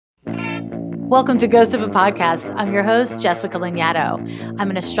Welcome to Ghost of a Podcast. I'm your host, Jessica Lanyadoo. I'm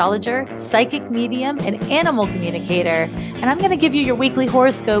an astrologer, psychic medium, and animal communicator, and I'm going to give you your weekly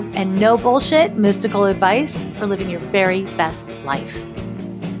horoscope and no bullshit mystical advice for living your very best life.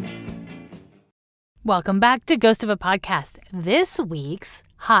 Welcome back to Ghost of a Podcast. This week's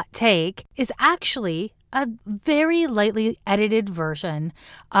hot take is actually a very lightly edited version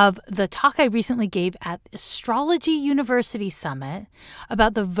of the talk I recently gave at Astrology University Summit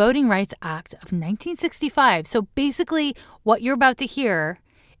about the Voting Rights Act of 1965. So basically, what you're about to hear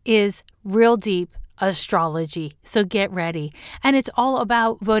is real deep astrology. So get ready. And it's all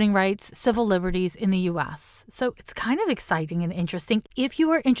about voting rights, civil liberties in the U.S. So it's kind of exciting and interesting. If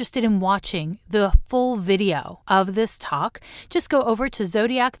you are interested in watching the full video of this talk, just go over to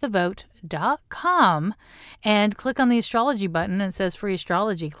zodiacthevote.com and click on the astrology button. It says free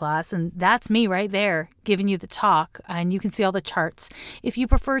astrology class, and that's me right there giving you the talk, and you can see all the charts. If you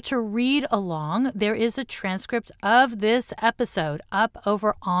prefer to read along, there is a transcript of this episode up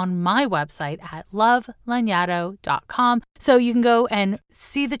over on my website at lovelanyadoo.com, so you can go and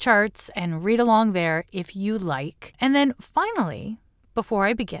see the charts and read along there if you like. And then finally, before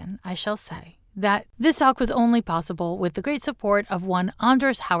I begin, I shall say that this talk was only possible with the great support of one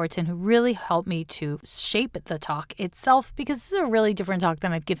Anders Howerton, who really helped me to shape the talk itself, because this is a really different talk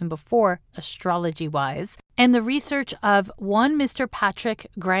than I've given before, astrology-wise, and the research of one Mr. Patrick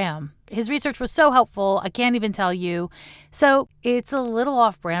Graham. His research was so helpful, I can't even tell you. So it's a little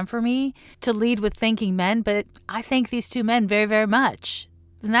off-brand for me to lead with thanking men, but I thank these two men very, very much.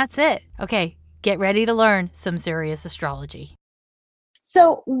 And that's it. Okay, get ready to learn some serious astrology.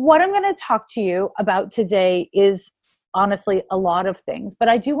 So what I'm going to talk to you about today is honestly a lot of things, but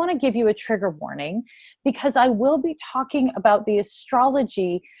I do want to give you a trigger warning because I will be talking about the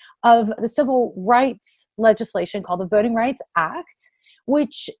astrology of the civil rights legislation called the Voting Rights Act,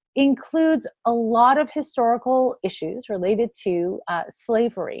 which includes a lot of historical issues related to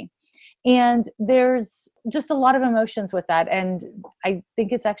slavery. And there's just a lot of emotions with that. And I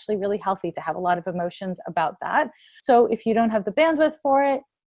think it's actually really healthy to have a lot of emotions about that. So if you don't have the bandwidth for it,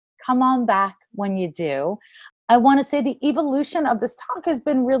 come on back when you do. I want to say the evolution of this talk has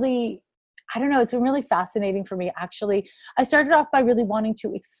been really, it's been really fascinating for me, actually. I started off by really wanting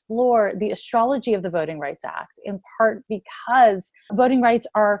to explore the astrology of the Voting Rights Act, in part because voting rights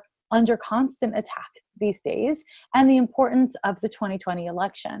are under constant attack these days, and the importance of the 2020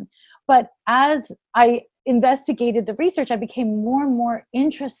 election. But as I investigated the research, I became more and more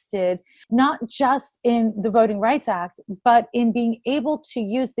interested, not just in the Voting Rights Act, but in being able to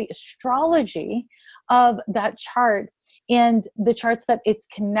use the astrology of that chart and the charts that it's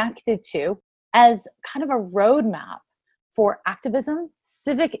connected to as kind of a roadmap for activism,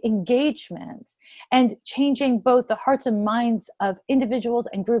 civic engagement, and changing both the hearts and minds of individuals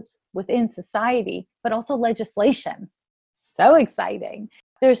and groups within society, but also legislation. So exciting.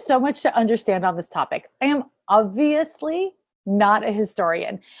 There's so much to understand on this topic. I am obviously not a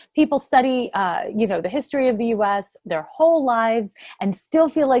historian. People study, the history of the U.S. their whole lives and still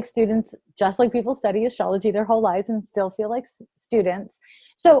feel like students, just like people study astrology their whole lives and still feel like students.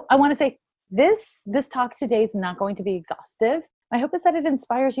 So I want to say this talk today is not going to be exhaustive. My hope is that it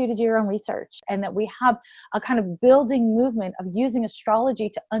inspires you to do your own research and that we have a kind of building movement of using astrology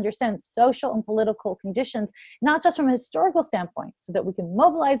to understand social and political conditions, not just from a historical standpoint, so that we can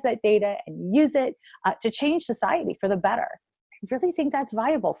mobilize that data and use it to change society for the better. I really think that's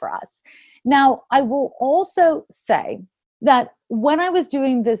viable for us. Now, I will also say that when I was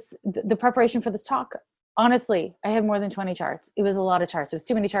doing the preparation for this talk, honestly, I had more than 20 charts. It was a lot of charts. It was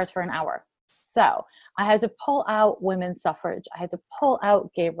too many charts for an hour. So I had to pull out women's suffrage. I had to pull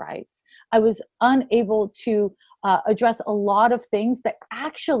out gay rights. I was unable to address a lot of things that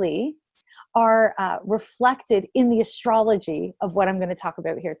actually are reflected in the astrology of what I'm going to talk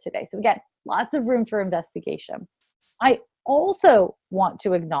about here today. So again, lots of room for investigation. I also want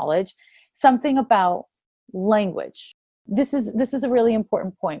to acknowledge something about language. This is a really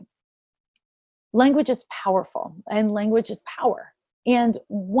important point. Language is powerful, and language is power. And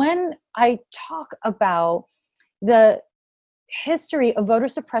when I talk about the history of voter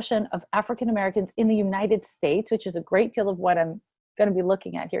suppression of African Americans in the United States, which is a great deal of what I'm going to be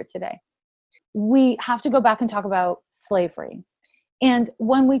looking at here today, we have to go back and talk about slavery. And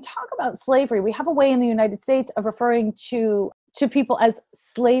when we talk about slavery, we have a way in the United States of referring to people as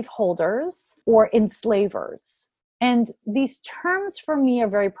slaveholders or enslavers. And these terms for me are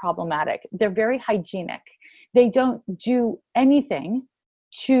very problematic. They're very hygienic. They don't do anything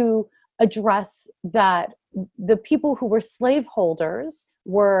to address that the people who were slaveholders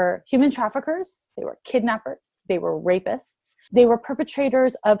were human traffickers, they were kidnappers, they were rapists, they were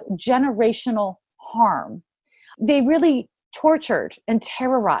perpetrators of generational harm. They really tortured and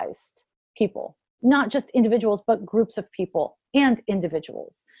terrorized people, not just individuals, but groups of people and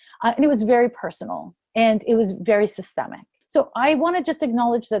individuals. And it was very personal and it was very systemic. So I want to just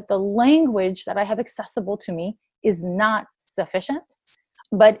acknowledge that the language that I have accessible to me is not sufficient,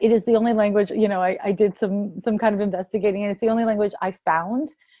 but it is the only language, I did some kind of investigating, and it's the only language I found.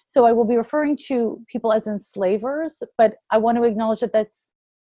 So I will be referring to people as enslavers, but I want to acknowledge that it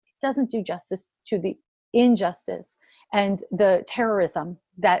doesn't do justice to the injustice and the terrorism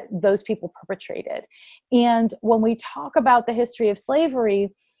that those people perpetrated. And when we talk about the history of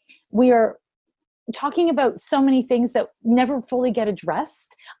slavery, we are talking about so many things that never fully get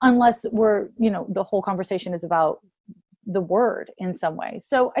addressed unless the whole conversation is about the word in some way.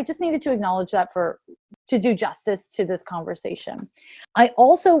 So I just needed to acknowledge that to do justice to this conversation. I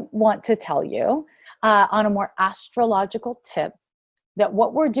also want to tell you on a more astrological tip that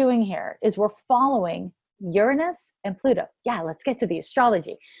what we're doing here is we're following Uranus and Pluto. Yeah, let's get to the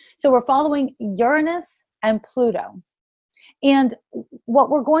astrology. So we're following Uranus and Pluto. And what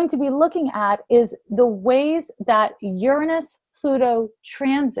we're going to be looking at is the ways that Uranus-Pluto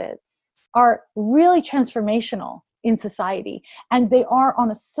transits are really transformational in society. And they are on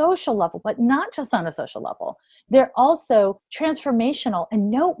a social level, but not just on a social level. They're also transformational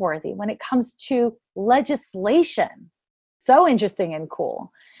and noteworthy when it comes to legislation. So interesting and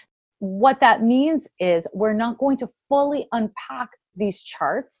cool. What that means is we're not going to fully unpack these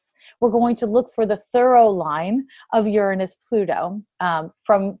charts. We're going to look for the thorough line of Uranus-Pluto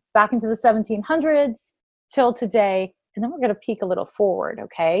from back into the 1700s till today, and then we're going to peek a little forward,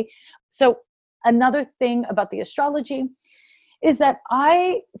 okay? So another thing about the astrology is that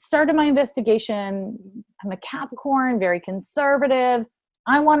I started my investigation. I'm a Capricorn, very conservative.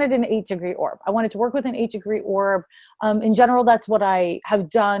 I wanted an 8-degree orb. I wanted to work with an 8-degree orb. In general, that's what I have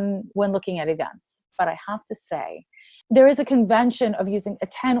done when looking at events. But I have to say, there is a convention of using a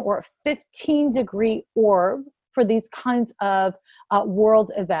 10 or a 15-degree orb for these kinds of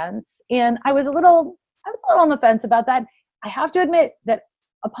world events. And I was a little on the fence about that. I have to admit that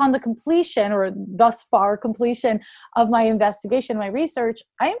upon the completion, or thus far completion, of my investigation, my research,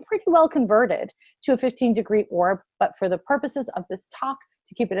 I am pretty well converted to a 15-degree orb. But for the purposes of this talk,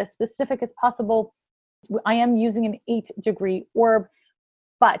 to keep it as specific as possible, I am using an 8-degree orb.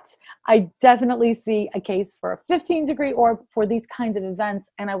 But I definitely see a case for a 15-degree orb for these kinds of events.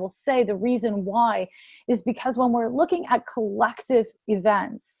 And I will say the reason why is because when we're looking at collective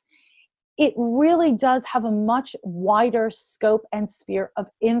events, it really does have a much wider scope and sphere of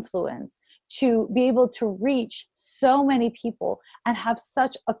influence to be able to reach so many people and have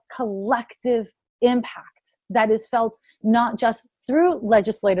such a collective impact that is felt not just through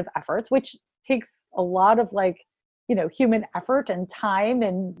legislative efforts, which takes a lot of human effort and time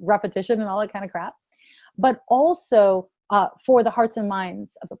and repetition and all that kind of crap, but also for the hearts and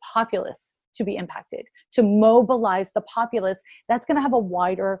minds of the populace to be impacted, to mobilize the populace. That's going to have a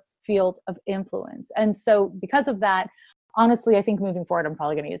wider field of influence. And so because of that, honestly, I think moving forward, I'm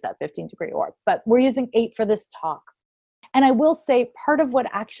probably going to use that 15-degree orb, but we're using 8 for this talk. And I will say part of what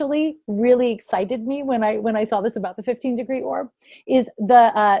actually really excited me when I saw this about the 15-degree orb is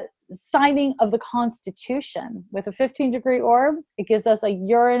the signing of the Constitution. With a 15-degree orb, it gives us a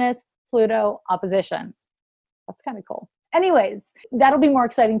Uranus-Pluto opposition. That's kind of cool. Anyways, that'll be more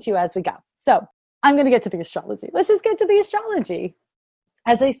exciting to you as we go. So I'm going to get to the astrology. Let's just get to the astrology.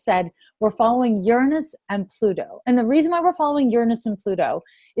 As I said, we're following Uranus and Pluto. And the reason why we're following Uranus and Pluto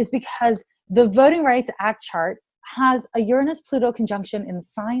is because the Voting Rights Act chart has a Uranus-Pluto conjunction in the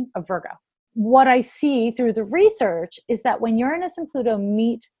sign of Virgo. What I see through the research is that when Uranus and Pluto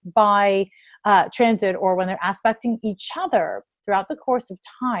meet by transit, or when they're aspecting each other throughout the course of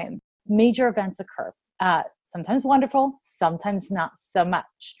time, major events occur. Sometimes wonderful, sometimes not so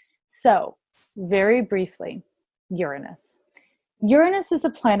much. So, very briefly, Uranus. Uranus is a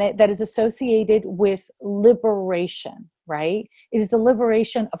planet that is associated with liberation, right? It is the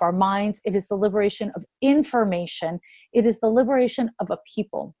liberation of our minds. It is the liberation of information. It is the liberation of a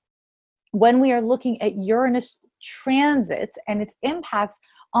people. When we are looking at Uranus transits and its impacts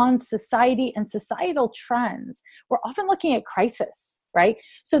on society and societal trends, we're often looking at crisis, right?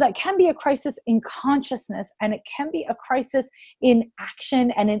 So that can be a crisis in consciousness, and it can be a crisis in action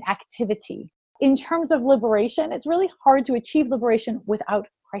and in activity. In terms of liberation, it's really hard to achieve liberation without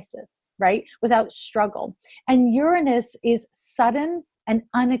crisis, right? Without struggle. And Uranus is sudden and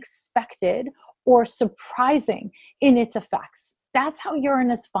unexpected or surprising in its effects. That's how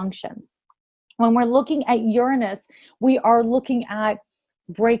Uranus functions. When we're looking at Uranus, we are looking at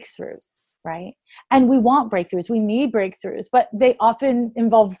breakthroughs, right? And we want breakthroughs. We need breakthroughs, but they often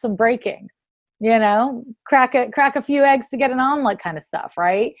involve some breaking, crack a few eggs to get an omelet kind of stuff,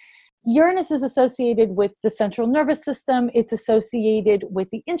 right? Uranus is associated with the central nervous system. It's associated with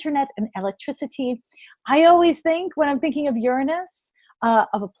the internet and electricity. I always think, when I'm thinking of Uranus,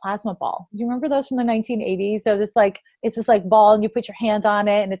 of a plasma ball. You remember those from the 1980s? So it's this like ball, and you put your hand on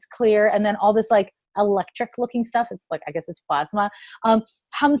it and it's clear. And then all this like electric looking stuff, it's like, I guess it's plasma,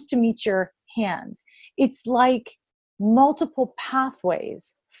 comes to meet your hand. It's like multiple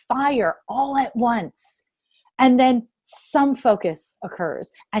pathways fire all at once. And then some focus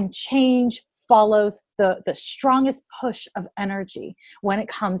occurs and change follows the strongest push of energy when it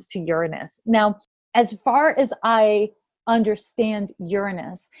comes to Uranus. Now, as far as I understand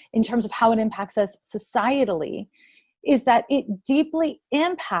Uranus in terms of how it impacts us societally, is that it deeply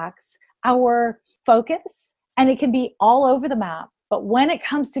impacts our focus, and it can be all over the map. But when it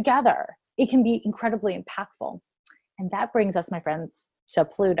comes together, it can be incredibly impactful. And that brings us, my friends, to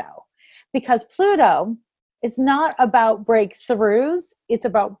Pluto. Because Pluto is not about breakthroughs, it's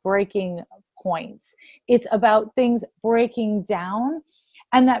about breaking points. It's about things breaking down.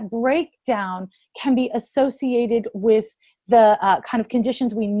 And that breakdown can be associated with the kind of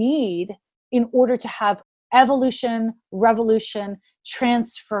conditions we need in order to have evolution, revolution,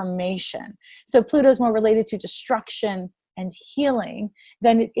 transformation. So Pluto is more related to destruction and healing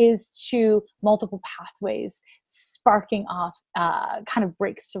than it is to multiple pathways sparking off kind of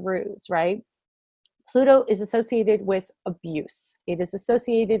breakthroughs, right? Pluto is associated with abuse. It is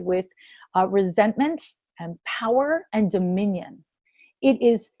associated with resentment and power and dominion. It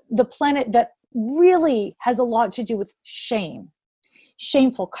is the planet that really has a lot to do with shame,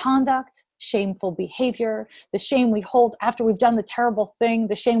 shameful conduct, shameful behavior, the shame we hold after we've done the terrible thing,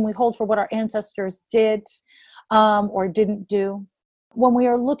 the shame we hold for what our ancestors did or didn't do. When we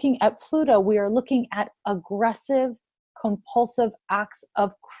are looking at Pluto, we are looking at aggressive, compulsive acts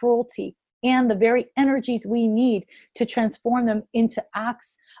of cruelty and the very energies we need to transform them into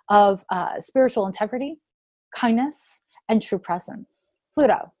acts of spiritual integrity, kindness, and true presence.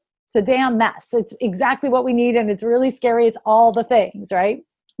 Pluto, it's a damn mess. It's exactly what we need, and it's really scary. It's all the things, right?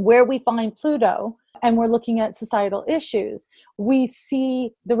 Where we find Pluto, and we're looking at societal issues, we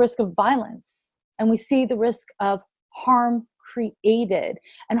see the risk of violence, and we see the risk of harm created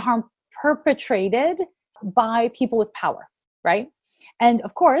and harm perpetrated by people with power, right? And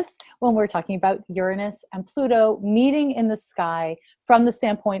of course, when we're talking about Uranus and Pluto meeting in the sky from the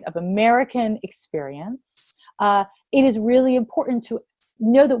standpoint of American experience, it is really important to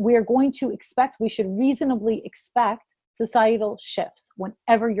know that we should reasonably expect societal shifts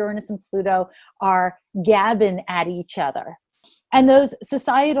whenever Uranus and Pluto are gabbing at each other. And those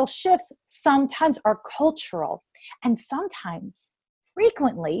societal shifts sometimes are cultural, and sometimes,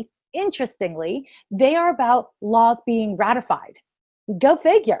 frequently, interestingly, they are about laws being ratified. Go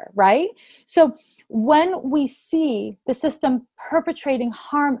figure, right? So when we see the system perpetrating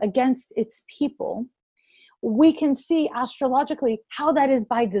harm against its people, we can see astrologically how that is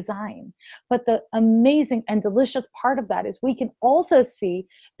by design. But the amazing and delicious part of that is we can also see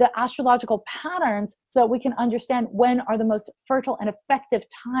the astrological patterns so that we can understand when are the most fertile and effective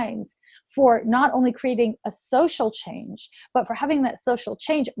times for not only creating a social change, but for having that social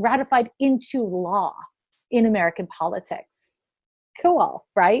change ratified into law in American politics. Cool,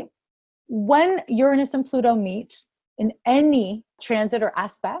 right? When Uranus and Pluto meet in any transit or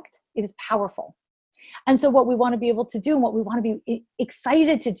aspect, it is powerful. And so what we want to be able to do and what we want to be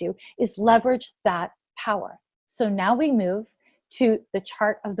excited to do is leverage that power. So now we move to the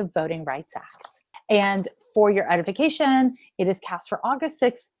chart of the Voting Rights Act. And for your edification, it is cast for August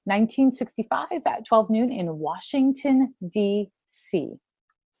 6, 1965 at 12 noon in Washington, D.C.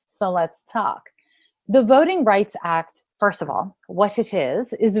 So let's talk. The Voting Rights Act, first of all, what it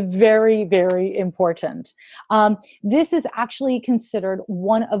is very, very important. This is actually considered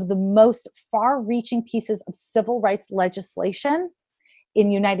one of the most far-reaching pieces of civil rights legislation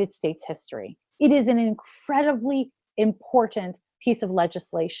in United States history. It is an incredibly important piece of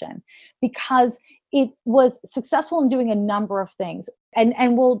legislation because it was successful in doing a number of things.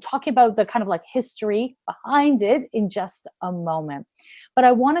 And we'll talk about the kind of like history behind it in just a moment. But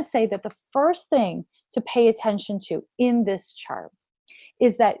I want to say that the first thing to pay attention to in this chart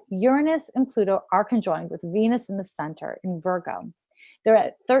is that Uranus and Pluto are conjoined with Venus in the center in Virgo. They're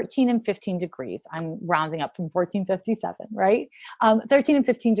at 13 and 15 degrees. I'm rounding up from 1457, right? 13 and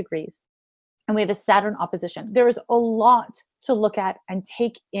 15 degrees. And we have a Saturn opposition. There is a lot to look at and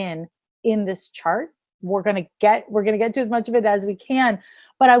take in this chart we're going to get to as much of it as we can.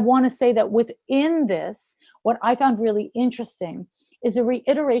 But I want to say that within this, what I found really interesting is a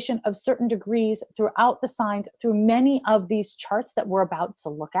reiteration of certain degrees throughout the signs through many of these charts that we're about to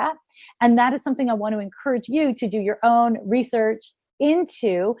look at. And that is something I want to encourage you to do your own research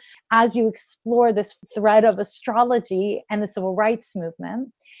into as you explore this thread of astrology and the civil rights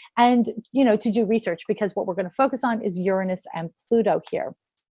movement, and to do research, because what we're going to focus on is Uranus and Pluto here.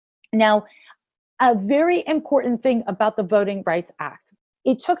 Now, a very important thing about the Voting Rights Act,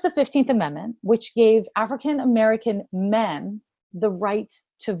 it took the 15th Amendment, which gave African American men the right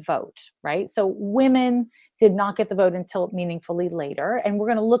to vote, right? So women did not get the vote until meaningfully later. And we're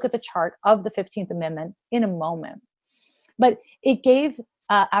going to look at the chart of the 15th Amendment in a moment. But it gave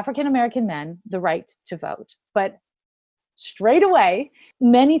African American men the right to vote. But straight away,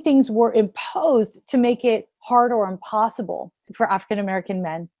 many things were imposed to make it hard or impossible for African American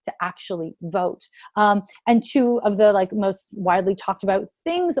men to actually vote. And two of the most widely talked about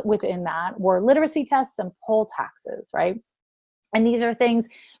things within that were literacy tests and poll taxes, right? And these are things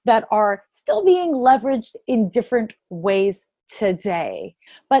that are still being leveraged in different ways today.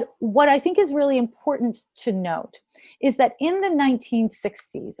 But what I think is really important to note is that in the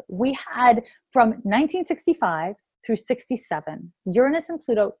 1960s, we had from 1965 through 67, Uranus and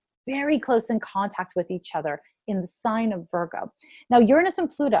Pluto very close in contact with each other in the sign of Virgo. Now, Uranus and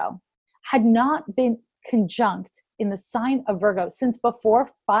Pluto had not been conjunct in the sign of Virgo since before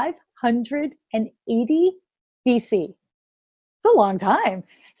 580 BC. It's a long time.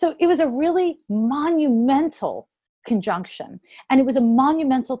 So it was a really monumental conjunction. And it was a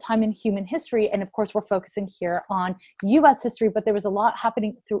monumental time in human history. And of course, we're focusing here on US history, but there was a lot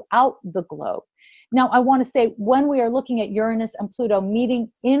happening throughout the globe. Now, I want to say when we are looking at Uranus and Pluto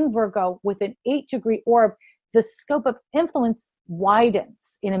meeting in Virgo with an 8-degree orb, the scope of influence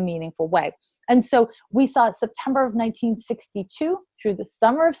widens in a meaningful way. And so we saw September of 1962 through the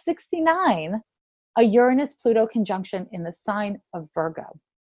summer of 69, a Uranus-Pluto conjunction in the sign of Virgo.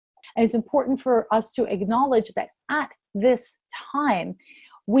 And it's important for us to acknowledge that at this time,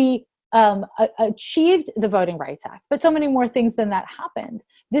 we achieved the Voting Rights Act, but so many more things than that happened.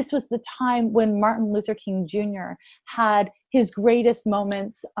 This was the time when Martin Luther King Jr. had his greatest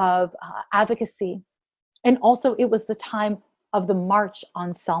moments of advocacy. And also it was the time of the March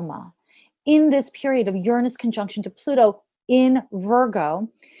on Selma. In this period of Uranus conjunction to Pluto in Virgo,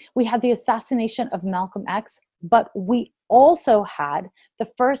 we had the assassination of Malcolm X, but we also had the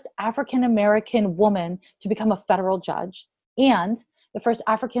first African-American woman to become a federal judge and the first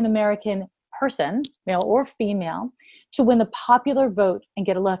African-American person, male or female, to win the popular vote and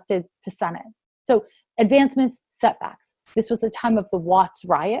get elected to Senate. So advancements, setbacks. This was the time of the Watts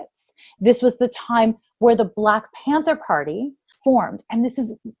riots. This was the time where the Black Panther Party formed. And this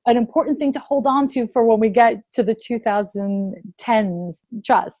is an important thing to hold on to for when we get to the 2010s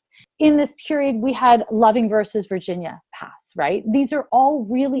just. In this period, we had Loving versus Virginia pass, right? These are all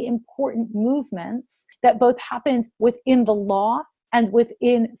really important movements that both happened within the law and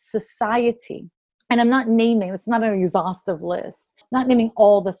within society. And I'm not naming, it's not an exhaustive list, not naming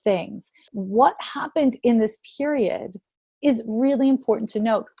all the things. What happened in this period is really important to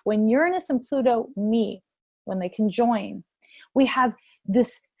note. When Uranus and Pluto meet, when they conjoin, we have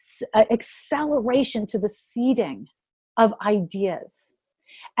this acceleration to the seeding of ideas.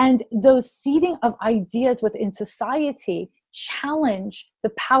 And those seeding of ideas within society challenge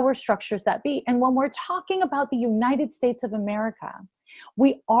the power structures that be. And when we're talking about the United States of America,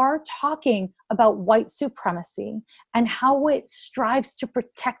 we are talking about white supremacy and how it strives to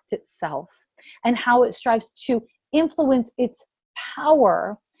protect itself and how it strives to influence its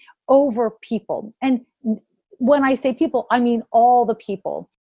power over people. And when I say people, I mean all the people.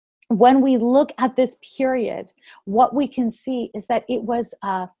 When we look at this period, what we can see is that it was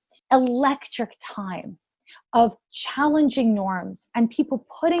an electric time of challenging norms and people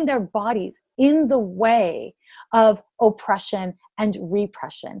putting their bodies in the way of oppression and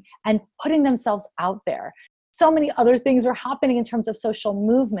repression and putting themselves out there. So many other things were happening in terms of social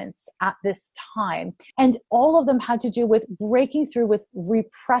movements at this time. And all of them had to do with breaking through with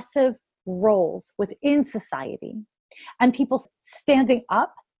repressive roles within society and people standing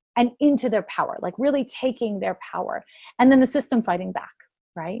up and into their power, like really taking their power. And then the system fighting back,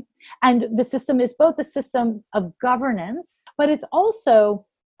 right? And the system is both the system of governance, but it's also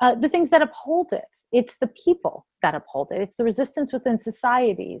the things that uphold it. It's the people that uphold it. It's the resistance within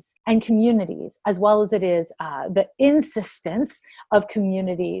societies and communities, as well as it is the insistence of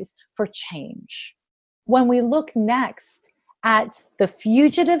communities for change. When we look next at the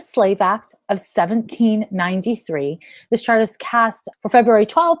Fugitive Slave Act of 1793. This chart is cast for February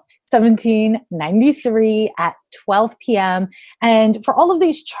 12th, 1793 at 12 p.m. And for all of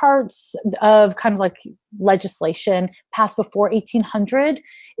these charts of kind of like legislation passed before 1800,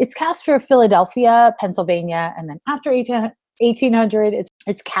 it's cast for Philadelphia, Pennsylvania, and then after 1800,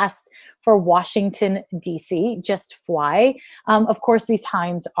 it's cast for Washington, D.C., just FY. Of course, these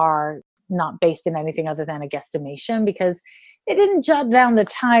times are not based in anything other than a guesstimation because they didn't jot down the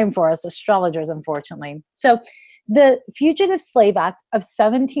time for us astrologers, unfortunately. So the Fugitive Slave Act of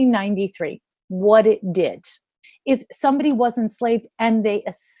 1793, what it did, if somebody was enslaved and they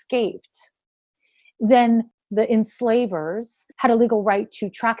escaped, then the enslavers had a legal right to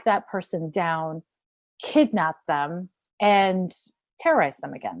track that person down, kidnap them, and terrorize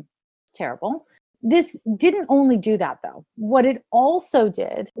them again. Terrible. This didn't only do that, though. What it also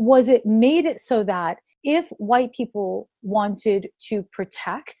did was it made it so that if white people wanted to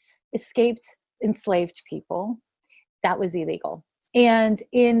protect escaped enslaved people, that was illegal. And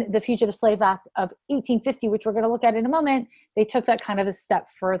in the Fugitive Slave Act of 1850, which we're going to look at in a moment, they took that kind of a step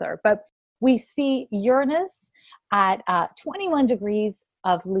further. But we see Uranus at 21 degrees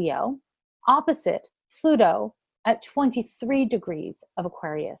of Leo, opposite Pluto at 23 degrees of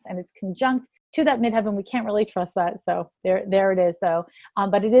Aquarius, and it's conjunct to that midheaven. We can't really trust that, so there it is, though.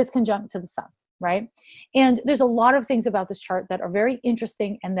 But it is conjunct to the sun, right? And there's a lot of things about this chart that are very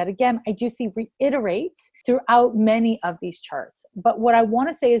interesting, and that, again, I do see reiterates throughout many of these charts. But what I want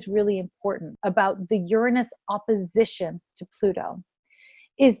to say is really important about the Uranus opposition to Pluto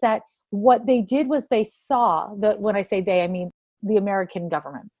is that what they did was they saw that, when I say they, I mean the American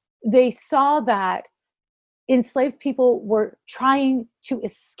government. They saw that enslaved people were trying to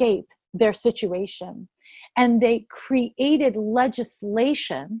escape their situation, and they created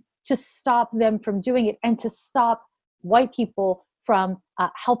legislation to stop them from doing it and to stop white people from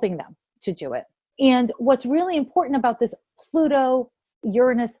helping them to do it. And what's really important about this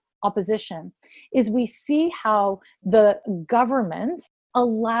Pluto-Uranus opposition is we see how the government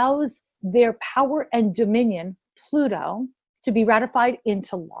allows their power and dominion, Pluto, to be ratified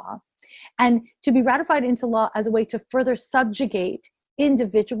into law, and to be ratified into law as a way to further subjugate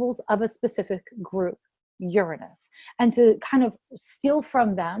individuals of a specific group, Uranus, and to kind of steal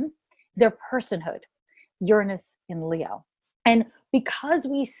from them their personhood, Uranus in Leo. And because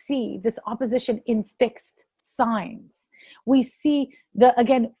we see this opposition in fixed signs, we see the,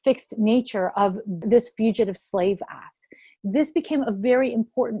 again, fixed nature of this Fugitive Slave Act. This became a very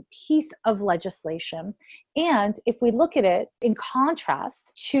important piece of legislation. And if we look at it in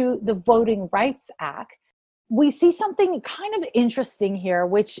contrast to the Voting Rights Act, we see something kind of interesting here,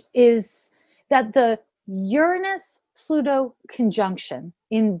 which is that the Uranus-Pluto conjunction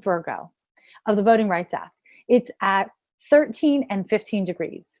in Virgo of the Voting Rights Act, it's at 13 and 15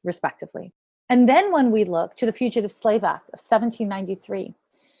 degrees, respectively. And then when we look to the Fugitive Slave Act of 1793,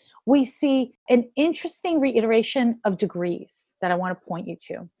 we see an interesting reiteration of degrees that I want to point you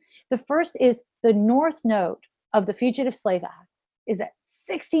to. The first is the north node of the Fugitive Slave Act is at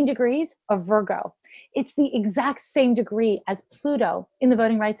 16 degrees of Virgo. It's the exact same degree as Pluto in the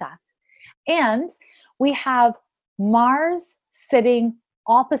Voting Rights Act. And we have Mars sitting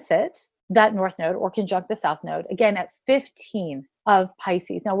opposite that north node or conjunct the south node, again at 15 of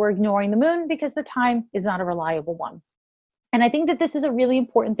Pisces. Now we're ignoring the moon because the time is not a reliable one. And I think that this is a really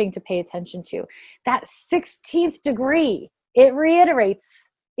important thing to pay attention to. That 16th degree, it reiterates.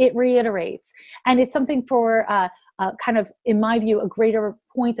 And it's something for kind of, in my view, a greater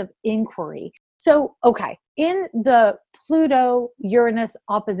point of inquiry. So, okay, in the Pluto-Uranus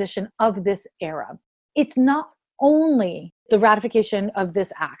opposition of this era, it's not only the ratification of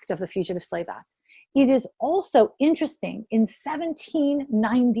this act, of the Fugitive Slave Act. It is also interesting, in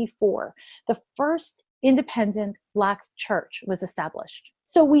 1794, the first independent Black church was established.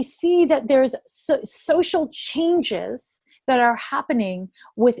 So we see that there's social changes that are happening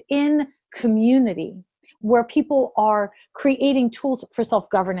within community where people are creating tools for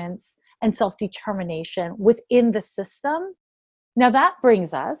self-governance and self-determination within the system. Now that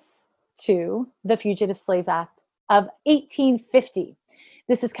brings us to the Fugitive Slave Act of 1850.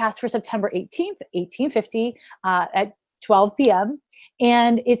 This is cast for September 18th, 1850 at 12 p.m.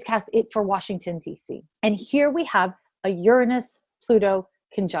 and it's cast for Washington, D.C. And here we have a Uranus-Pluto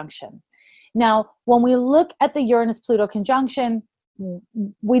conjunction. Now, when we look at the Uranus-Pluto conjunction,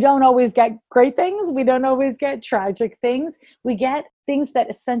 we don't always get great things. We don't always get tragic things. We get things that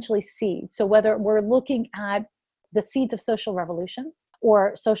essentially seed. So whether we're looking at the seeds of social revolution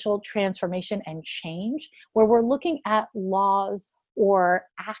or social transformation and change, where we're looking at laws or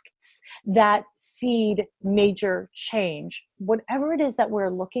acts that seed major change. Whatever it is that we're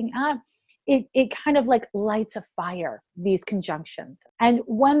looking at, it kind of like lights a fire, these conjunctions. And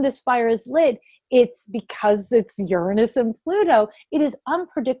when this fire is lit, it's because it's Uranus and Pluto, it is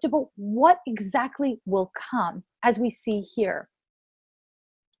unpredictable what exactly will come, as we see here.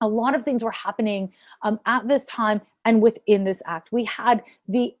 A lot of things were happening at this time and within this act. We had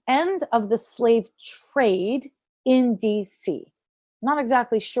the end of the slave trade in DC. Not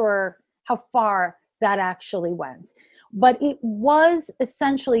exactly sure how far that actually went, but it was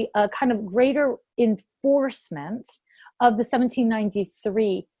essentially a kind of greater enforcement of the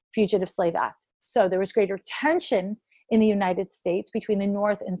 1793 Fugitive Slave Act. So there was greater tension in the United States between the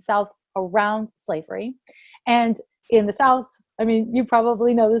North and South around slavery. And in the South, I mean, you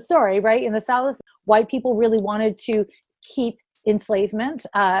probably know the story, right? In the South, white people really wanted to keep enslavement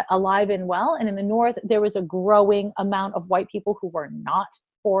alive and well. And in the North, there was a growing amount of white people who were not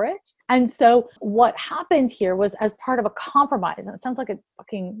for it. And so what happened here was, as part of a compromise, and it sounds like a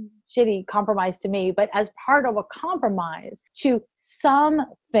fucking shitty compromise to me, but as part of a compromise to some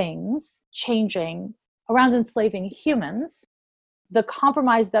things changing around enslaving humans, the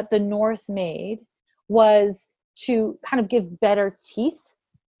compromise that the North made was to kind of give better teeth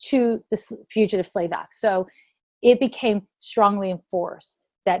to the Fugitive Slave Act. So it became strongly enforced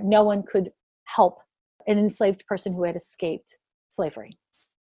that no one could help an enslaved person who had escaped slavery.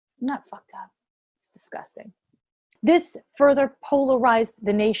 Isn't that fucked up? It's disgusting. This further polarized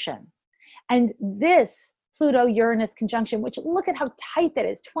the nation. And this Pluto-Uranus conjunction, which look at how tight that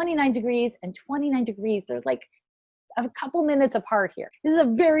is, 29 degrees and 29 degrees. They're like a couple minutes apart here. This is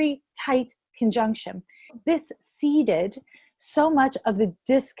a very tight conjunction. This seeded so much of the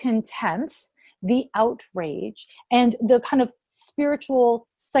discontent, the outrage, and the kind of spiritual,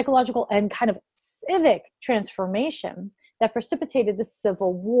 psychological, and kind of civic transformation that precipitated the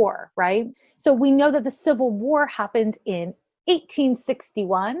Civil War, right? So we know that the Civil War happened in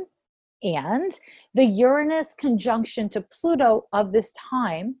 1861, and the Uranus conjunction to Pluto of this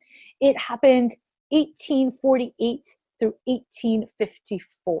time, it happened 1848 through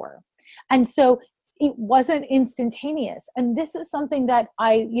 1854. And so it wasn't instantaneous. And this is something that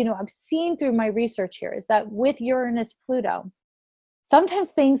I've seen through my research here, is that with Uranus Pluto,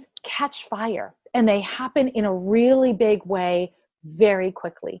 sometimes things catch fire and they happen in a really big way very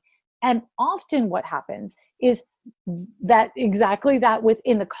quickly. And often what happens is that exactly that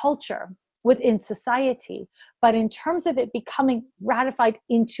within the culture, within society, but in terms of it becoming ratified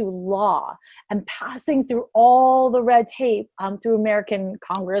into law and passing through all the red tape through American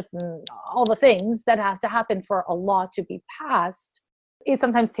Congress and all the things that have to happen for a law to be passed, it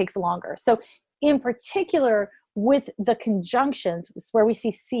sometimes takes longer. So in particular, with the conjunctions, it's where we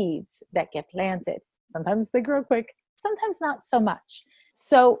see seeds that get planted. Sometimes they grow quick, sometimes not so much.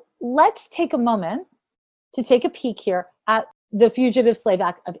 So let's take a moment to take a peek here at the Fugitive Slave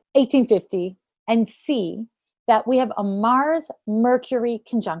Act of 1850 and see that we have a Mars-Mercury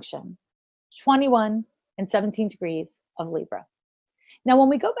conjunction, 21 and 17 degrees of Libra. Now, when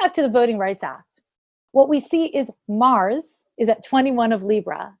we go back to the Voting Rights Act, what we see is Mars is at 21 of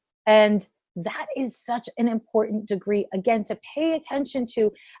Libra, and that is such an important degree, again, to pay attention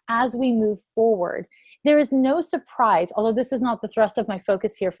to as we move forward. There is no surprise, although this is not the thrust of my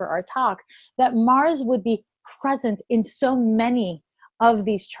focus here for our talk, that Mars would be present in so many of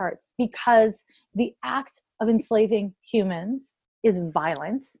these charts, because the act of enslaving humans is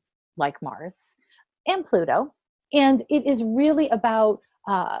violence, like Mars and Pluto, and it is really about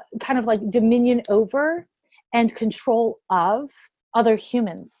kind of like dominion over and control of other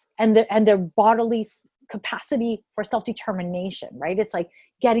humans and their bodily capacity for self-determination, right? It's like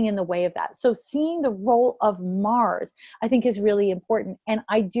getting in the way of that. So seeing the role of Mars, I think, is really important. And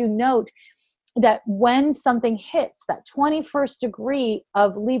I do note that when something hits that 21st degree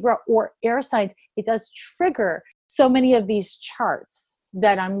of Libra or air signs, it does trigger so many of these charts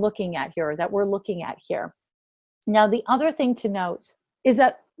that I'm looking at here, that we're looking at here. Now, the other thing to note is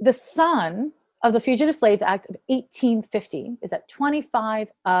that the sun of the Fugitive Slave Act of 1850 is at 25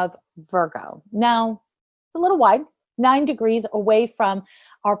 of Virgo. Now, it's a little wide, 9 degrees away from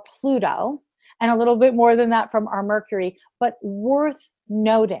our Pluto, and a little bit more than that from our Mercury, but worth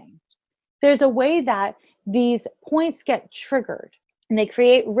noting. There's a way that these points get triggered and they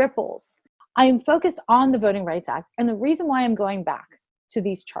create ripples. I am focused on the Voting Rights Act, and the reason why I'm going back to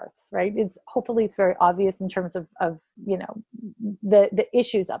these charts, right? Hopefully it's very obvious in terms of the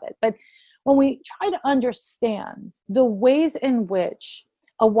issues of it. But when we try to understand the ways in which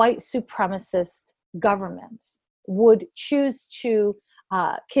a white supremacist government would choose to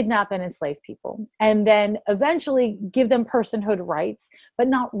kidnap and enslave people, and then eventually give them personhood rights, but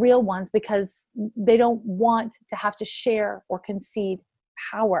not real ones because they don't want to have to share or concede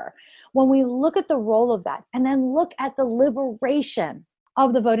power. When we look at the role of that, and then look at the liberation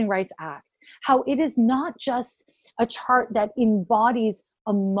of the Voting Rights Act, how it is not just a chart that embodies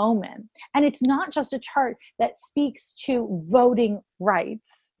a moment, and it's not just a chart that speaks to voting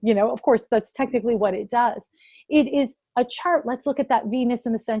rights. Of course, that's technically what it does. It is a chart. Let's look at that Venus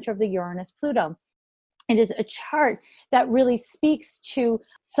in the center of the Uranus-Pluto. It is a chart that really speaks to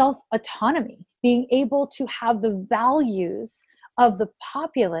self-autonomy, being able to have the values of the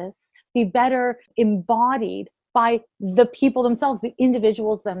populace be better embodied by the people themselves, the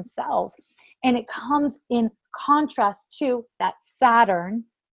individuals themselves. And it comes in contrast to that Saturn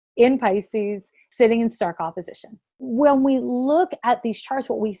in Pisces sitting in stark opposition. When we look at these charts,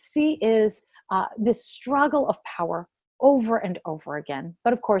 what we see is this struggle of power over and over again.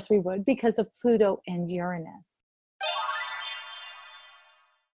 But of course we would, because of Pluto and Uranus.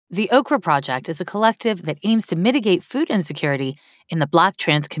 The Okra Project is a collective that aims to mitigate food insecurity in the Black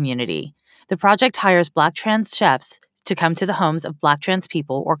trans community. The project hires Black trans chefs to come to the homes of Black trans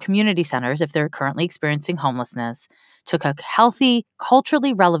people or community centers if they're currently experiencing homelessness, to cook healthy,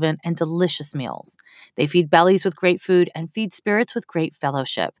 culturally relevant, and delicious meals. They feed bellies with great food and feed spirits with great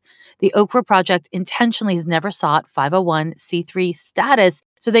fellowship. The Okra Project intentionally has never sought 501c3 status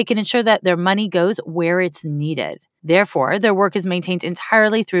so they can ensure that their money goes where it's needed. Therefore, their work is maintained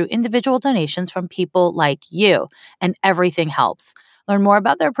entirely through individual donations from people like you, and everything helps. Learn more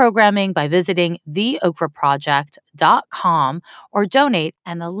about their programming by visiting theokraproject.com or donate,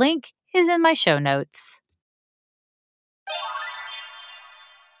 and the link is in my show notes.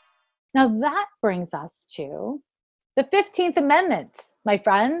 Now that brings us to the 15th Amendment, my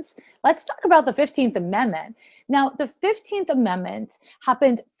friends. Let's talk about the 15th Amendment. Now, the 15th Amendment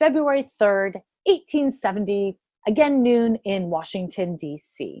happened February 3rd, 1870, again noon in Washington,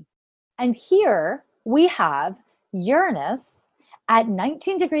 D.C. And here we have Uranus at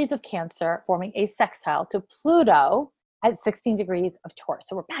 19 degrees of Cancer forming a sextile to Pluto at 16 degrees of Taurus.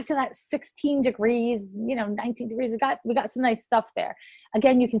 So we're back to that 16 degrees, 19 degrees. We got some nice stuff there.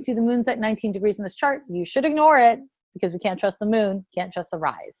 Again, you can see the moon's at 19 degrees in this chart. You should ignore it because we can't trust the moon, can't trust the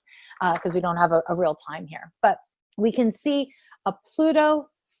rise, because we don't have a real time here. But we can see a Pluto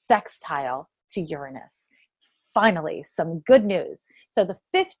sextile to Uranus. Finally, some good news. So the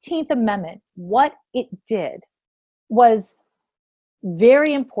 15th Amendment, what it did was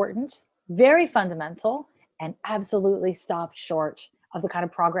very important, very fundamental, and absolutely stopped short of the kind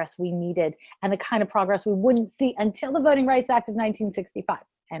of progress we needed and the kind of progress we wouldn't see until the Voting Rights Act of 1965.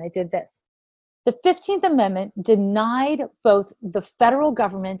 And it did this. The 15th Amendment denied both the federal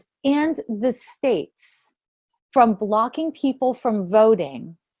government and the states from blocking people from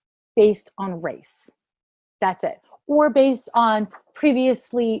voting based on race. That's it. Or based on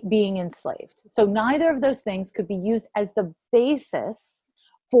previously being enslaved. So neither of those things could be used as the basis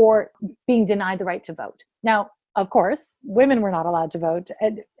for being denied the right to vote. Now, of course, women were not allowed to vote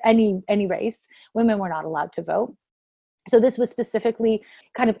at any race. Women were not allowed to vote. So this was specifically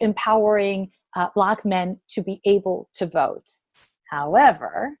kind of empowering Black men to be able to vote.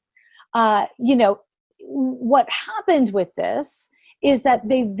 However, what happened with this is that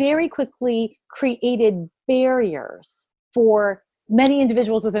they very quickly created barriers for many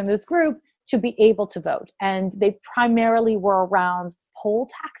individuals within this group to be able to vote. And they primarily were around poll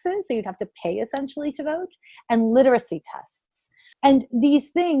taxes, so you'd have to pay essentially to vote, and literacy tests. And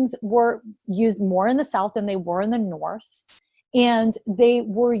these things were used more in the South than they were in the North. And they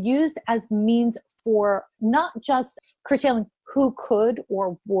were used as means for not just curtailing who could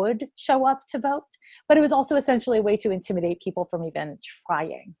or would show up to vote, but it was also essentially a way to intimidate people from even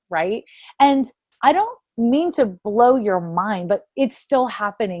trying, right? And I don't mean to blow your mind, but it's still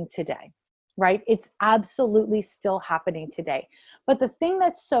happening today, right? It's absolutely still happening today. But the thing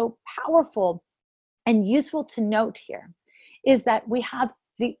that's so powerful and useful to note here is that we have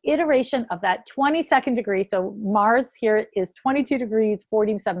the iteration of that 22nd degree. So Mars here is 22 degrees,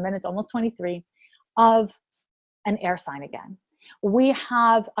 47 minutes, almost 23, of an air sign again. We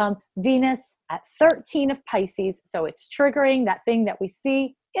have Venus at 13 of Pisces. So it's triggering that thing that we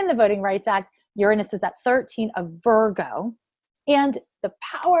see in the Voting Rights Act. Uranus is at 13 of Virgo. And the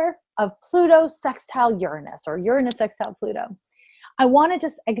power of Pluto sextile Uranus, or Uranus sextile Pluto. I want to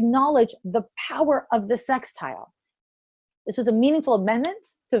just acknowledge the power of the sextile. This was a meaningful amendment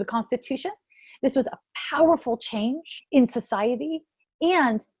to the Constitution. This was a powerful change in society,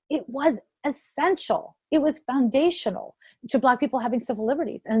 and it was essential. It was foundational to Black people having civil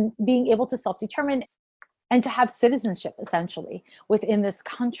liberties and being able to self-determine and to have citizenship essentially within this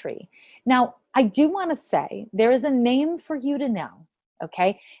country. Now, I do want to say there is a name for you to know,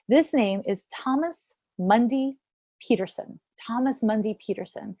 okay? This name is Thomas Mundy Peterson. Thomas Mundy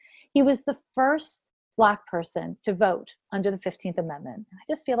Peterson. He was the first Black person to vote under the 15th Amendment. I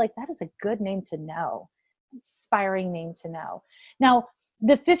just feel like that is a good name to know, inspiring name to know. Now,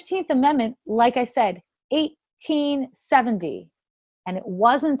 the 15th Amendment, like I said, 1870, and it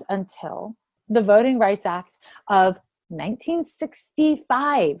wasn't until the Voting Rights Act of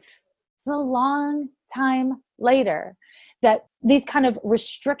 1965, it's a long time later, that these kind of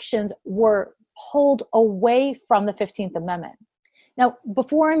restrictions were pulled away from the 15th Amendment. Now,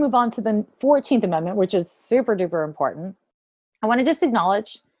 before I move on to the 14th Amendment, which is super duper important, I want to just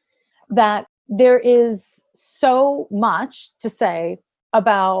acknowledge that there is so much to say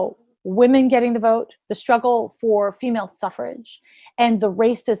about women getting the vote, the struggle for female suffrage, and the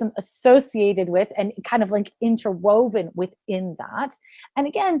racism associated with and kind of like interwoven within that. And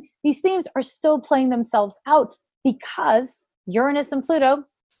again, these themes are still playing themselves out because Uranus and Pluto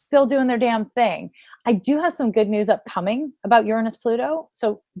still doing their damn thing. I do have some good news upcoming about Uranus Pluto,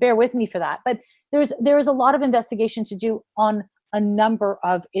 so bear with me for that. But there is a lot of investigation to do on a number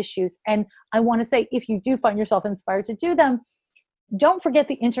of issues. And I want to say, if you do find yourself inspired to do them, don't forget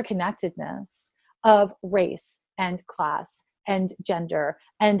the interconnectedness of race and class and gender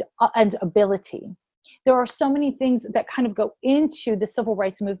and ability. There are so many things that kind of go into the civil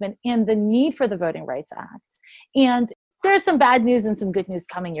rights movement and the need for the Voting Rights Act. And there's some bad news and some good news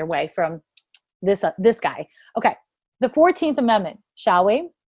coming your way from this guy. Okay, the 14th Amendment, shall we?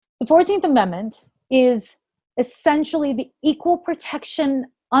 The 14th Amendment is essentially the Equal Protection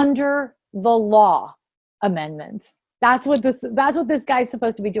Under the Law Amendment. That's what this guy's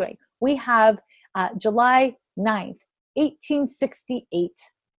supposed to be doing. We have July 9th, 1868,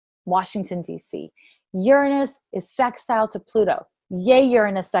 Washington, D.C. Uranus is sextile to Pluto. Yay,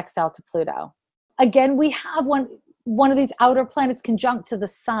 Uranus sextile to Pluto. Again, we have one of these outer planets conjunct to the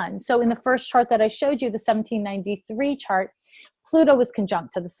sun. So in the first chart that I showed you, the 1793 chart, Pluto was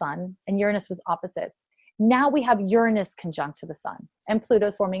conjunct to the sun and Uranus was opposite. Now we have Uranus conjunct to the sun and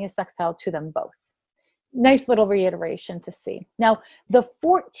Pluto's forming a sextile to them both. Nice little reiteration to see. Now, the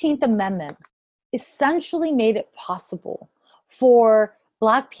 14th Amendment essentially made it possible for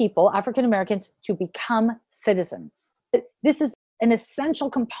Black people, African Americans, to become citizens. This is an essential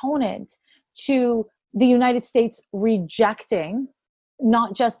component to the United States rejecting,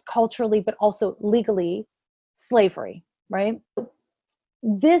 not just culturally, but also legally, slavery, right?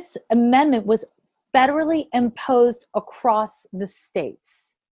 This amendment was federally imposed across the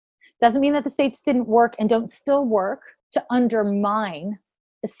states. Doesn't mean that the states didn't work and don't still work to undermine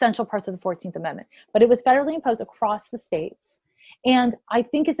essential parts of the 14th Amendment, but it was federally imposed across the states. And I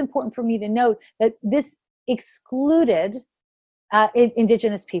think it's important for me to note that this excluded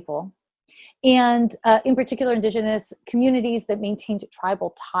indigenous people and in particular indigenous communities that maintained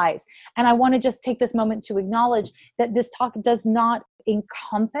tribal ties. And I want to just take this moment to acknowledge that this talk does not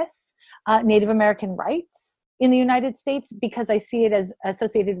encompass Native American rights in the United States, because I see it as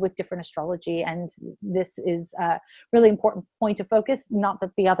associated with different astrology, and this is a really important point of focus, not that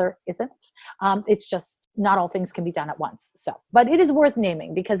the other isn't. It's just not all things can be done at once. So, but it is worth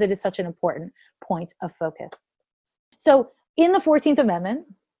naming because it is such an important point of focus. So in the 14th Amendment,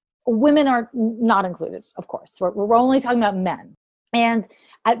 women are not included, of course. We're only talking about men. And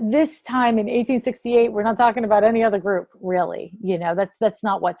at this time in 1868, we're not talking about any other group, really. You know, that's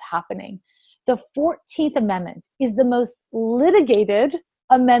not what's happening. The 14th Amendment is the most litigated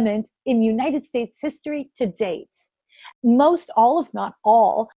amendment in United States history to date. Most, all, if not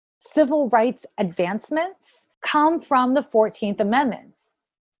all, civil rights advancements come from the 14th Amendment.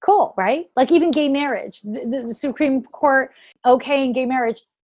 Cool, right? Like even gay marriage, the Supreme Court okaying gay marriage.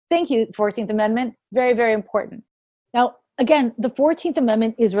 Thank you, 14th Amendment. Very, very important. Now, again, the 14th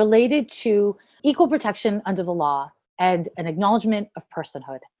Amendment is related to equal protection under the law and an acknowledgement of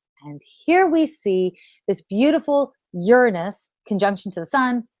personhood. And here we see this beautiful Uranus conjunction to the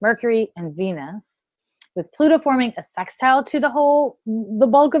Sun, Mercury, and Venus, with Pluto forming a sextile to the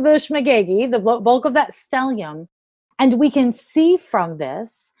bulk of the Shmagegi, the bulk of that stellium. And we can see from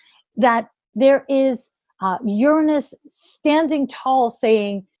this that there is Uranus standing tall,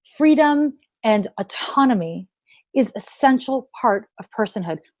 saying freedom and autonomy is essential part of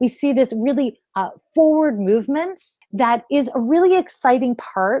personhood. We see this really forward movement that is a really exciting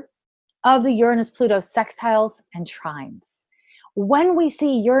part of the Uranus-Pluto sextiles and trines. When we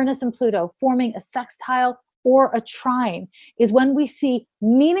see Uranus and Pluto forming a sextile or a trine is when we see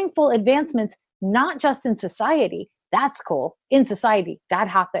meaningful advancements, not just in society, that's cool, in society, that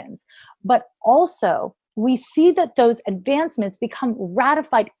happens, but also we see that those advancements become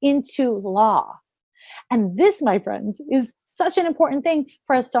ratified into law. And this, my friends, is such an important thing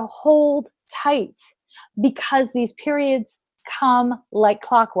for us to hold tight, because these periods come like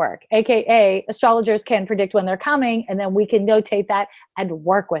clockwork, aka astrologers can predict when they're coming, and then we can notate that and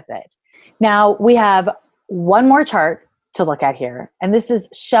work with it. Now we have one more chart to look at here, and this is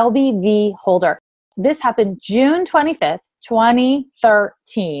Shelby V. Holder. This happened June 25th,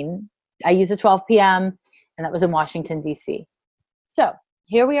 2013. I used a 12 p.m., and that was in Washington, D.C. So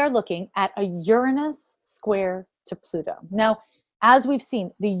here we are looking at a Uranus square to Pluto. Now, as we've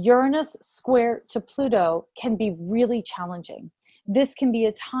seen, the Uranus square to Pluto can be really challenging. This can be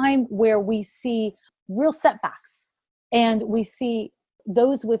a time where we see real setbacks, and we see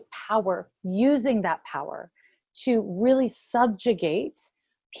those with power using that power to really subjugate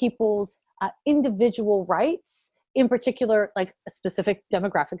people's individual rights, in particular, like specific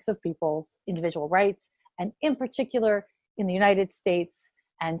demographics of people's individual rights, and in particular in the United States.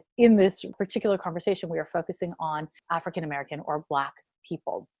 And in this particular conversation, we are focusing on African American or Black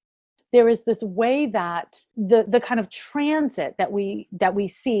people. There is this way that the kind of transit that we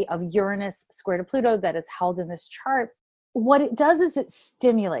see of Uranus square to Pluto that is held in this chart, what it does is it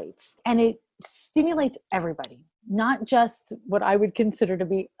stimulates, and it stimulates everybody, not just what I would consider to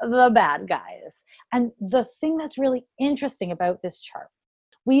be the bad guys. And the thing that's really interesting about this chart,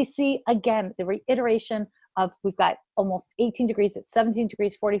 we see again the reiteration of, we've got almost 18 degrees at 17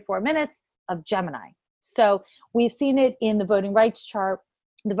 degrees 44 minutes of Gemini. So we've seen it in the Voting Rights chart.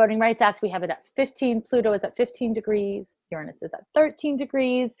 The Voting Rights Act, we have it at 15. Pluto is at 15 degrees. Uranus is at 13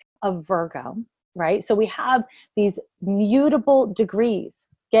 degrees of Virgo, right? So we have these mutable degrees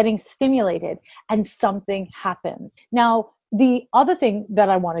getting stimulated, and something happens. Now, the other thing that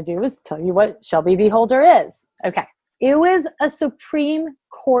I want to do is tell you what Shelby V. Holder is. Okay. It was a Supreme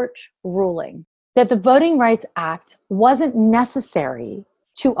Court ruling that the Voting Rights Act wasn't necessary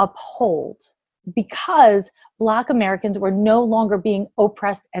to uphold, because Black Americans were no longer being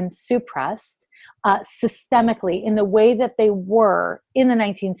oppressed and suppressed systemically in the way that they were in the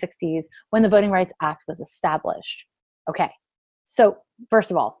 1960s when the Voting Rights Act was established. Okay, so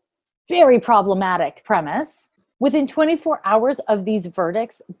first of all, very problematic premise. Within 24 hours of these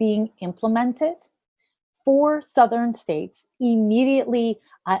verdicts being implemented, 4 southern states immediately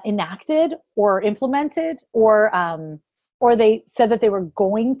enacted or implemented, or they said that they were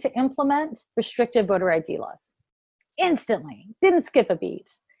going to implement restrictive voter ID laws. Instantly, didn't skip a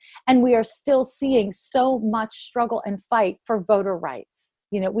beat. And we are still seeing so much struggle and fight for voter rights.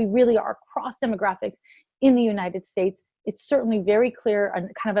 You know, we really are cross demographics in the United States. It's certainly very clear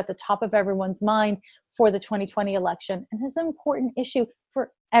and kind of at the top of everyone's mind for the 2020 election. And this is an important issue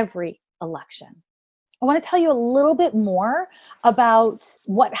for every election. I want to tell you a little bit more about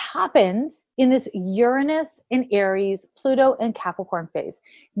what happens in this Uranus in Aries, Pluto and Capricorn phase.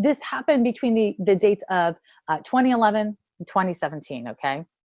 This happened between the dates of 2011 and 2017, okay?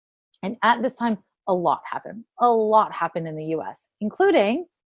 And at this time, a lot happened. A lot happened in the US, including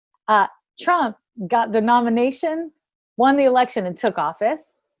Trump got the nomination, won the election, and took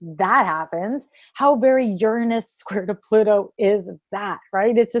office. That happens. How very Uranus square to Pluto is that,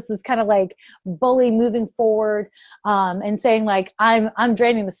 right? It's just this kind of like bully moving forward and saying like, I'm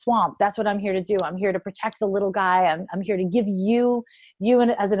draining the swamp. That's what I'm here to do. I'm here to protect the little guy. I'm here to give you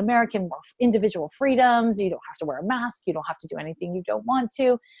as an American more individual freedoms. You don't have to wear a mask. You don't have to do anything you don't want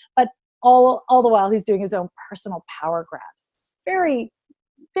to. But all the while he's doing his own personal power grabs. Very,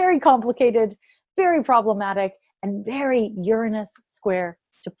 very complicated, very problematic, and very Uranus square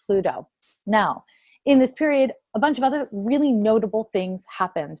to Pluto. Now, in this period, a bunch of other really notable things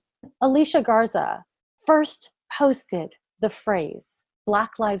happened. Alicia Garza first posted the phrase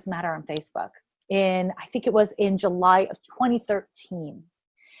Black Lives Matter on Facebook I think it was in July of 2013.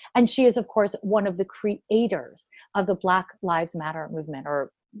 And she is, of course, one of the creators of the Black Lives Matter movement,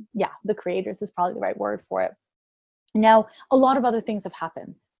 or the creators is probably the right word for it. Now, a lot of other things have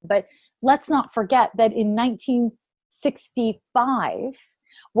happened, but let's not forget that in 1965,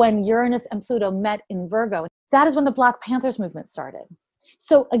 when Uranus and Pluto met in Virgo, that is when the Black Panthers movement started.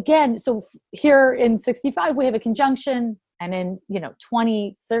 So again, here in 65, we have a conjunction, and in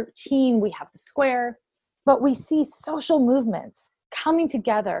 2013, we have the square, but we see social movements coming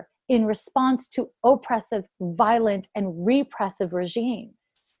together in response to oppressive, violent, and repressive regimes,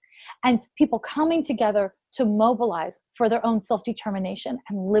 and people coming together to mobilize for their own self-determination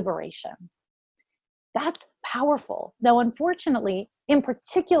and liberation. That's powerful. Now, unfortunately, in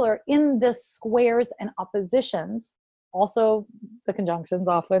particular in the squares and oppositions, also the conjunctions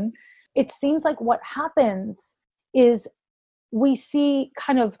often, it seems like what happens is we see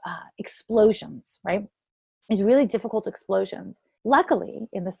kind of explosions, right? these really difficult explosions. Luckily,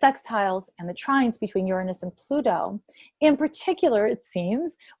 in the sextiles and the trines between Uranus and Pluto, in particular, it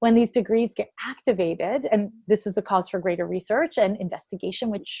seems, when these degrees get activated, and this is a cause for greater research and investigation,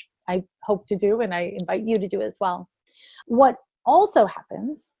 which I hope to do, and I invite you to do as well. What also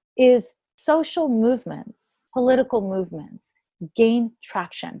happens is social movements, political movements, gain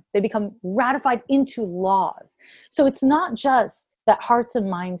traction. They become ratified into laws. So it's not just that hearts and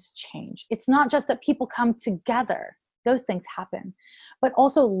minds change. It's not just that people come together. Those things happen. But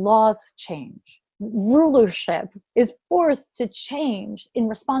also laws change. Rulership is forced to change in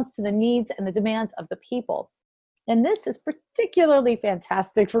response to the needs and the demands of the people. And this is particularly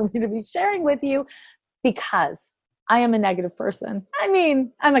fantastic for me to be sharing with you because I am a negative person. I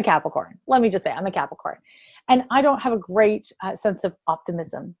mean, I'm a Capricorn. Let me just say I'm a Capricorn. And I don't have a great sense of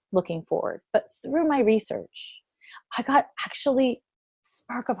optimism looking forward. But through my research, I got actually a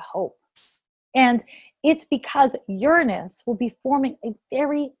spark of hope. And it's because Uranus will be forming a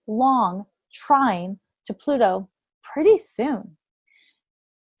very long trine to Pluto pretty soon.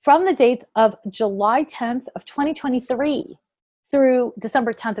 From the dates of July 10th of 2023 through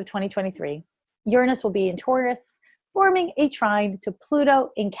December 10th of 2023, Uranus will be in Taurus, forming a trine to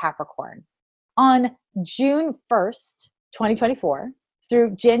Pluto in Capricorn. On June 1st, 2024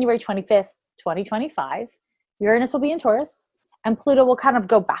 through January 25th, 2025, Uranus will be in Taurus, and Pluto will kind of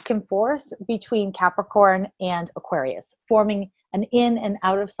go back and forth between Capricorn and Aquarius, forming an in and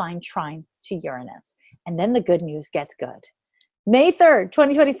out of sign trine to Uranus. And then the good news gets good. May 3rd,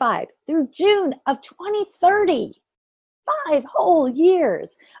 2025 through June of 2030, 5 whole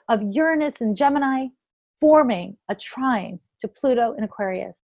years of Uranus and Gemini forming a trine to Pluto in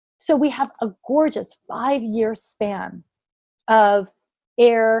Aquarius. So we have a gorgeous 5-year span of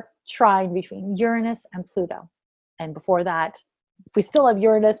air trine between Uranus and Pluto. And before that, we still have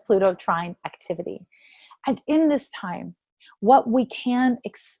Uranus, Pluto trine activity. And in this time, what we can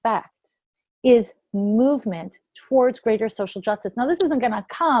expect is movement towards greater social justice. Now, this isn't going to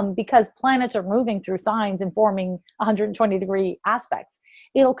come because planets are moving through signs and forming 120-degree aspects.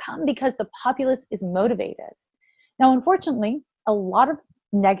 It'll come because the populace is motivated. Now, unfortunately, a lot of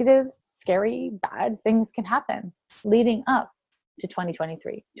negative, scary, bad things can happen leading up to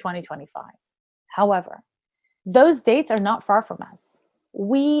 2023, 2025. However, those dates are not far from us.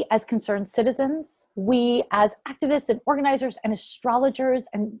 We as concerned citizens, we as activists and organizers and astrologers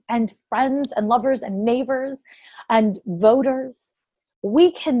and friends and lovers and neighbors and voters,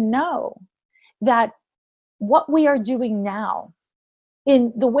 we can know that what we are doing now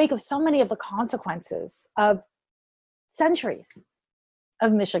in the wake of so many of the consequences of centuries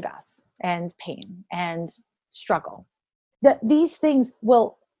of mishigas and pain and struggle, that these things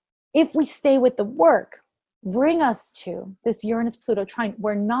will, if we stay with the work, bring us to this Uranus-Pluto trine,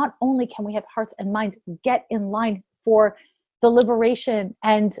 where not only can we have hearts and minds get in line for the liberation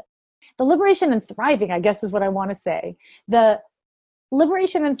and thriving, I guess is what I want to say, the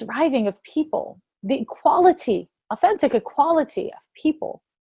liberation and thriving of people, the equality, authentic equality of people,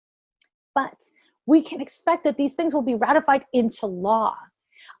 but we can expect that these things will be ratified into law.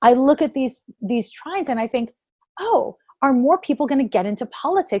 I look at these trines and I think, oh, are more people going to get into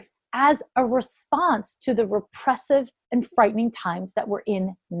politics as a response to the repressive and frightening times that we're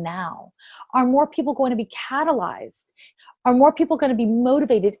in now? Are more people going to be catalyzed? Are more people going to be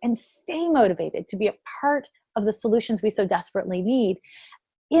motivated and stay motivated to be a part of the solutions we so desperately need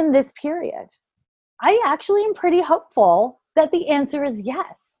in this period? I actually am pretty hopeful that the answer is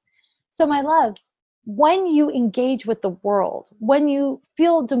yes. So my loves, when you engage with the world, when you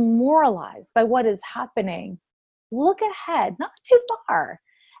feel demoralized by what is happening, look ahead, not too far,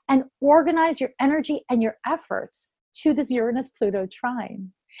 and organize your energy and your efforts to this Uranus-Pluto trine.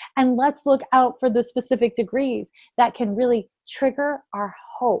 And let's look out for the specific degrees that can really trigger our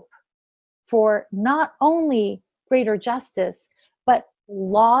hope for not only greater justice, but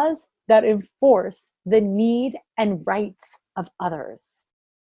laws that enforce the need and rights of others.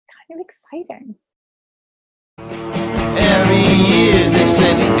 Kind of exciting. Every year they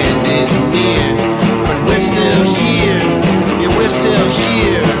say the end is near.